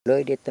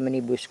Invoking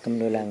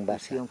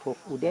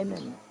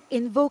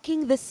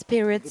the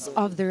spirits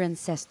of their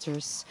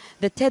ancestors,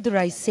 the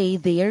Teduray say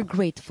they are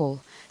grateful.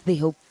 They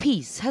hope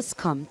peace has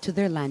come to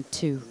their land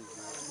too.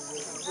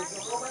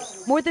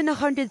 More than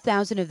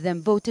 100,000 of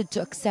them voted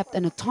to accept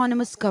an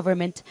autonomous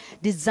government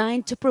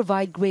designed to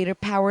provide greater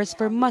powers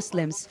for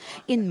Muslims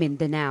in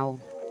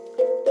Mindanao.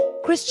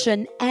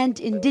 Christian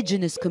and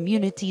indigenous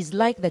communities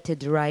like the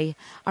Teduray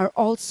are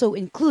also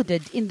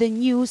included in the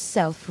new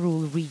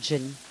self-rule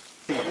region.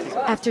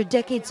 After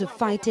decades of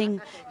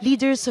fighting,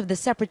 leaders of the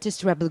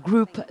separatist rebel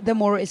group, the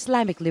Moro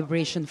Islamic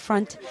Liberation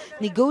Front,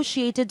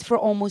 negotiated for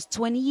almost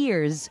 20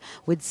 years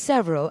with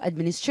several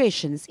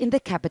administrations in the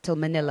capital,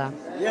 Manila.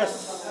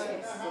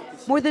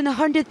 More than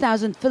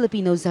 100,000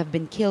 Filipinos have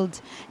been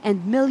killed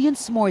and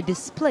millions more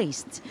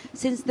displaced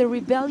since the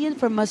rebellion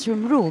for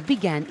Muslim rule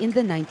began in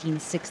the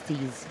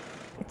 1960s.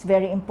 It's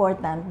very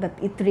important that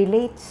it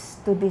relates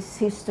to this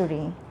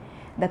history,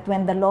 that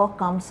when the law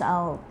comes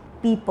out,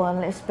 people,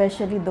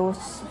 especially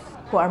those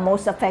who are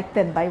most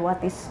affected by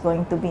what is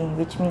going to be,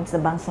 which means the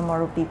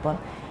Bangsamoro people,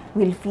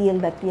 will feel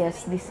that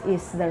yes, this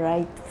is the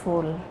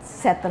rightful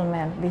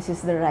settlement, this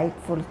is the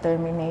rightful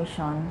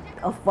termination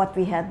of what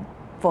we had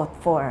fought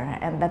for,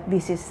 and that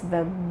this is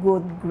the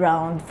good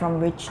ground from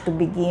which to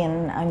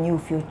begin a new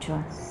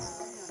future.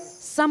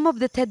 Some of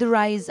the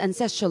Teduray's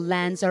ancestral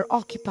lands are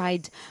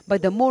occupied by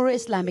the Moro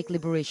Islamic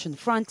Liberation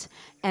Front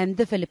and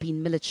the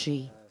Philippine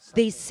military.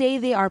 They say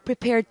they are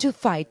prepared to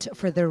fight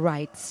for their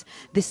rights,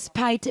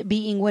 despite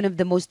being one of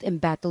the most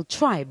embattled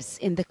tribes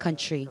in the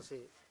country.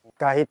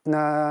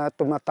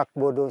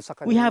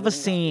 We have a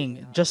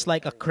saying, just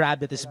like a crab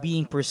that is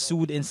being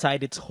pursued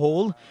inside its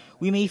hole,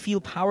 we may feel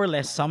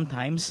powerless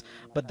sometimes,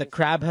 but the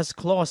crab has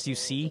claws, you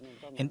see,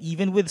 and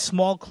even with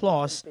small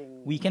claws,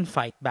 we can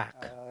fight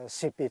back.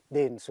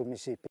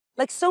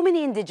 Like so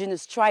many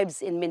indigenous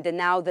tribes in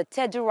Mindanao, the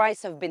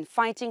Tedurays have been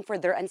fighting for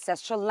their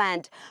ancestral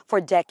land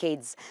for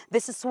decades.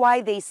 This is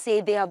why they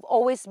say they have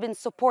always been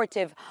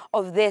supportive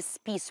of this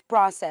peace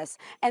process,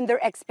 and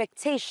their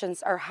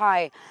expectations are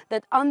high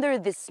that under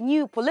this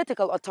new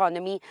political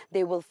autonomy,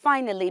 they will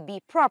finally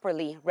be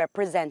properly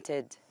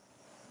represented.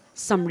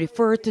 Some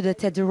refer to the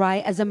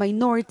Teduray as a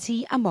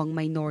minority among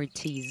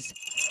minorities.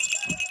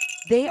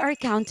 They are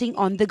counting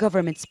on the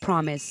government's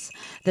promise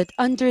that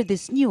under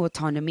this new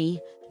autonomy,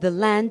 the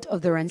land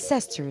of their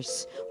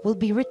ancestors will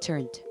be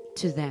returned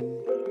to them.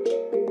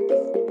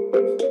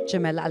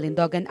 Jamela,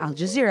 Alindogan,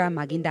 Jazeera,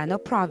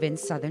 Maguindanao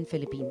Province, Southern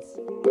Philippines.